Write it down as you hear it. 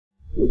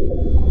The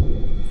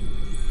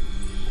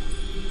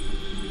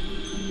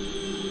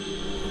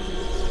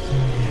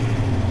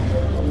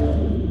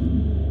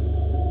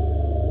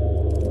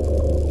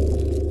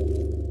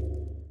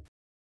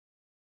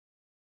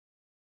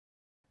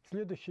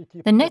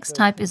next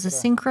type is a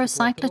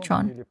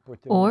synchrocyclotron,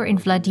 or in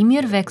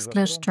Vladimir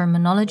Vexler's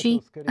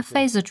terminology, a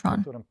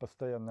phasotron.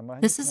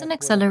 This is an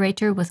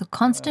accelerator with a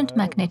constant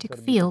magnetic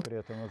field,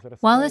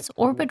 while its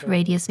orbit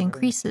radius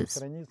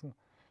increases.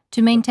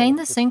 To maintain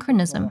the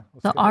synchronism,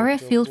 the RF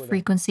field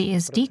frequency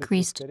is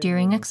decreased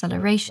during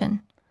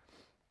acceleration.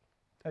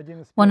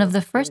 One of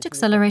the first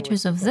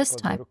accelerators of this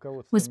type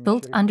was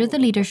built under the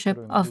leadership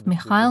of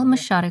Mikhail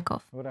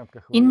Masharikov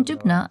in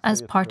Dubna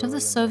as part of the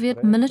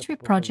Soviet military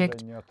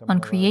project on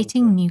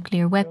creating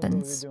nuclear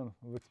weapons.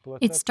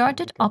 It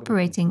started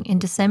operating in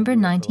December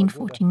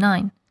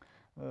 1949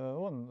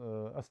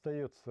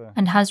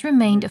 and has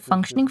remained a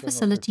functioning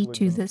facility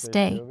to this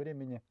day.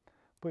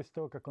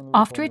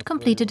 After it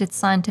completed its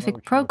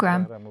scientific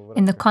program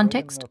in the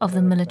context of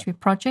the military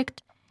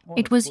project,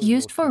 it was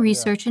used for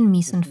research in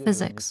meson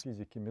physics,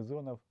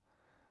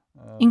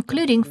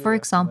 including, for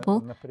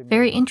example,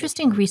 very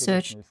interesting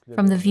research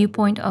from the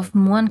viewpoint of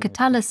muon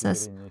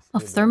catalysis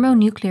of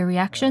thermonuclear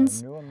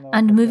reactions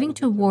and moving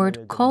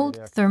toward cold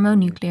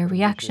thermonuclear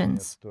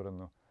reactions.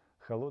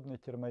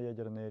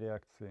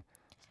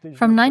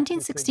 From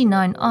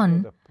 1969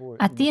 on,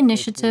 at the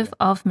initiative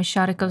of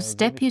Misharikov's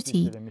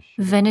deputy,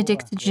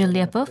 Venedikt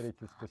Jelepov,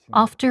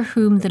 after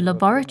whom the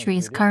laboratory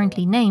is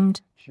currently named,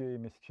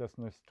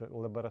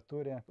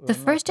 the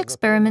first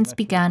experiments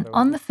began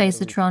on the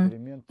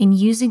phasotron in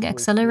using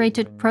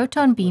accelerated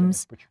proton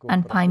beams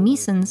and pi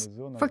mesons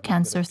for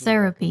cancer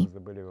therapy.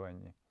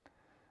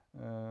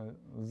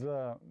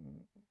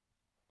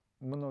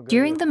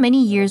 During the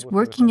many years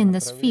working in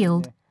this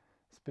field,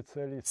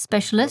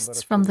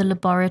 specialists from the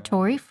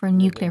Laboratory for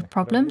Nuclear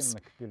Problems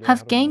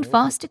have gained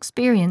vast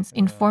experience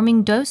in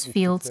forming dose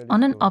fields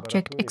on an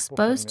object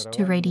exposed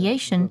to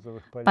radiation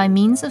by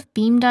means of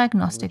beam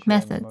diagnostic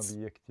methods.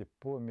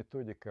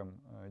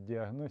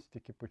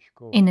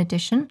 In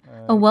addition,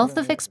 a wealth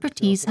of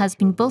expertise has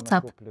been built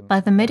up by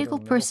the medical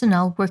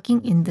personnel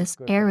working in this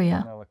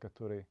area.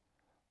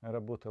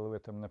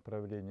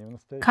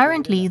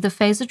 Currently, the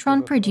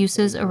phasotron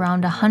produces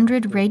around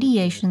 100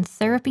 radiation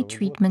therapy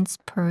treatments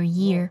per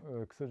year.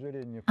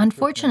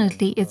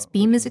 Unfortunately, its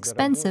beam is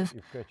expensive,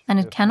 and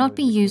it cannot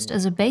be used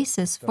as a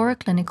basis for a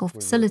clinical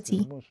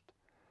facility.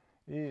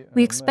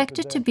 We expect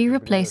it to be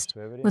replaced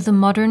with a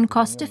modern,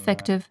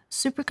 cost-effective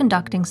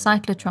superconducting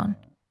cyclotron.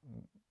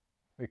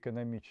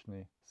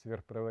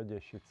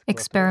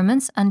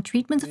 Experiments and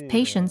treatment of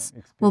patients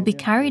will be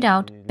carried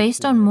out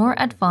based on more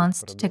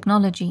advanced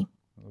technology.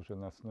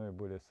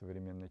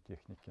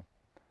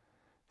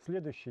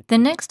 The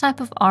next type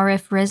of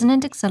RF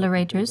resonant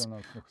accelerators,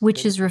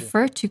 which is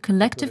referred to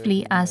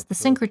collectively as the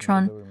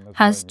synchrotron,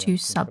 has two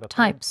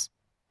subtypes: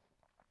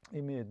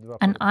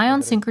 an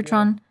ion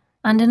synchrotron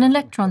and an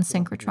electron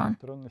synchrotron.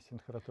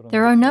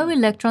 There are no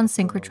electron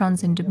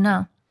synchrotrons in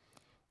Dubna.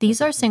 These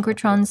are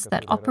synchrotrons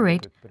that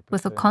operate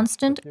with a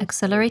constant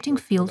accelerating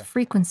field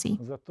frequency.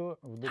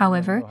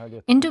 However,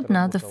 in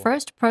Dubna, the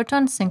first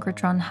proton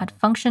synchrotron had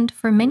functioned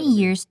for many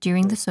years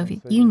during the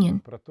Soviet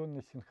Union,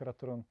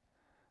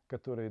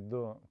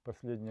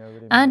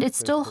 and it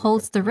still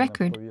holds the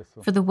record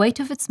for the weight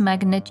of its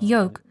magnet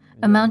yoke,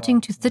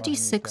 amounting to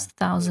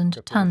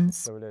 36,000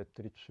 tons.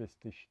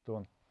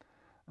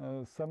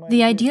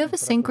 The idea of a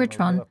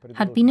synchrotron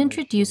had been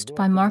introduced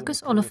by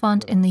Marcus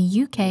Oliphant in the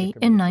UK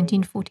in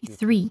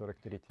 1943,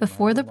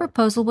 before the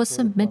proposal was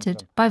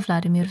submitted by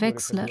Vladimir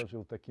Vexler.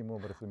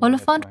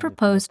 Oliphant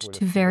proposed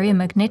to vary a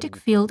magnetic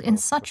field in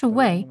such a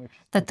way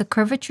that the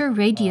curvature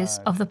radius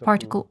of the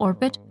particle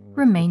orbit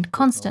remained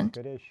constant,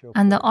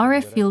 and the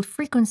RF field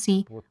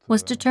frequency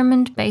was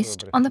determined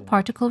based on the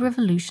particle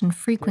revolution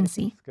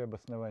frequency.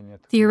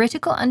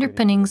 Theoretical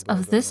underpinnings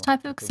of this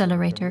type of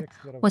accelerator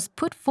was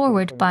put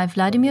forward by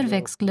Vladimir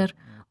Vexler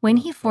when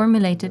he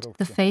formulated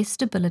the phase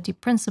stability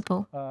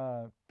principle.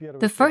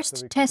 The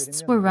first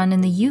tests were run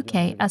in the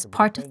UK as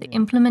part of the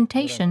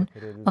implementation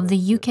of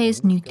the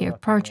UK's nuclear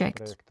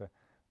project.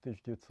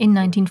 In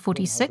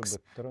 1946,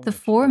 the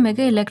 4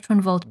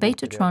 megaelectron-volt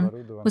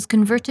betatron was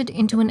converted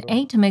into an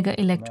 8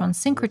 megaelectron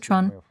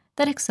synchrotron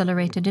that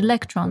accelerated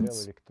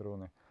electrons.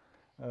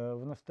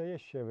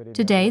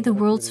 Today, the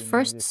world's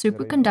first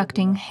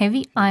superconducting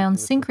heavy ion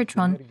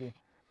synchrotron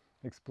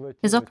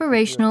is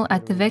operational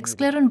at the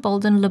Vexler and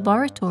Bolden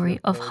Laboratory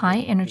of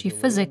High Energy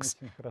Physics,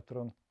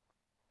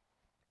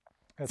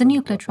 the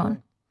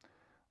nucleotron.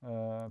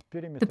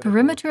 The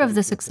perimeter of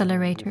this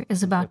accelerator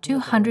is about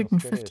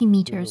 250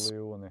 meters.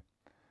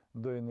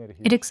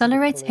 It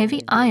accelerates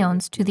heavy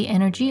ions to the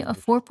energy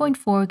of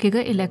 4.4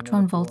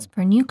 gigaelectron volts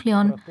per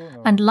nucleon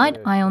and light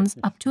ions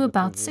up to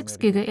about 6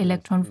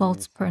 gigaelectron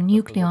volts per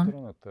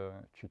nucleon.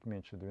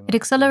 It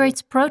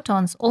accelerates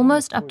protons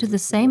almost up to the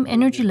same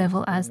energy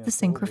level as the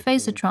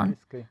synchrophasotron,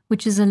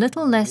 which is a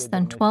little less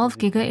than 12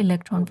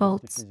 gigaelectron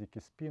volts.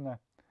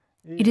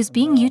 It is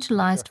being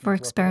utilized for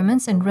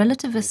experiments in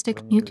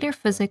relativistic nuclear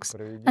physics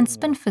and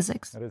spin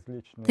physics.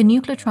 The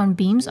nucleotron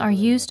beams are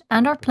used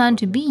and are planned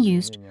to be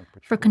used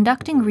for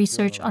conducting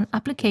research on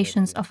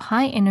applications of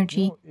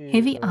high-energy,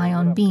 heavy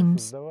ion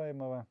beams.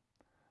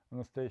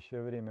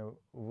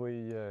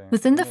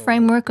 Within the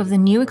framework of the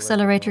new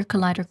Accelerator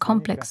Collider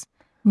Complex,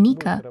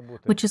 NICA,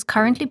 which is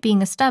currently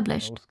being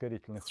established,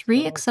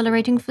 3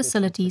 accelerating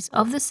facilities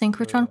of the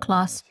synchrotron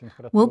class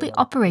will be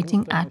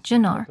operating at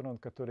JINR.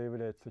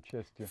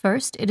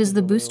 First, it is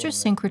the booster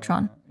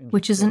synchrotron,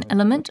 which is an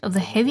element of the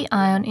heavy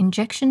ion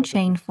injection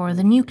chain for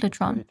the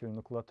nucleotron.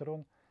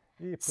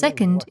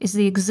 Second is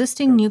the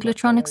existing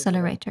nucleotron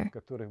accelerator,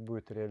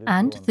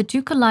 and the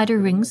 2 collider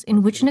rings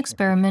in which an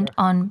experiment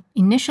on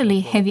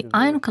initially heavy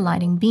ion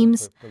colliding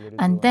beams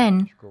and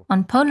then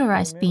on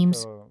polarized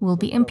beams will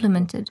be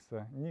implemented.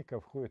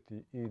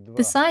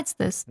 Besides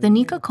this, the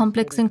NICA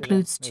complex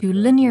includes 2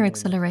 linear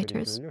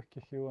accelerators,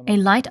 a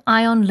light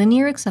ion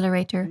linear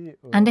accelerator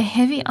and a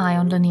heavy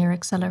ion linear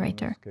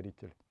accelerator.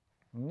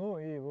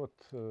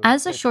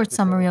 As a short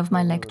summary of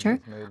my lecture,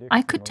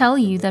 I could tell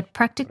you that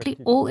practically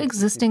all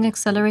existing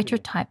accelerator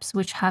types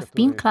which have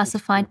been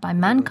classified by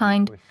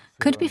mankind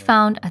could be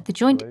found at the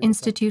Joint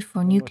Institute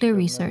for Nuclear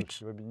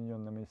Research.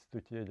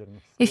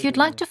 If you'd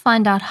like to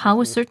find out how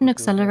a certain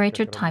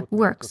accelerator type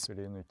works,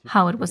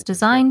 how it was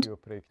designed,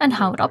 and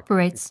how it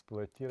operates,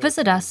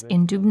 visit us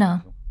in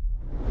Dubna.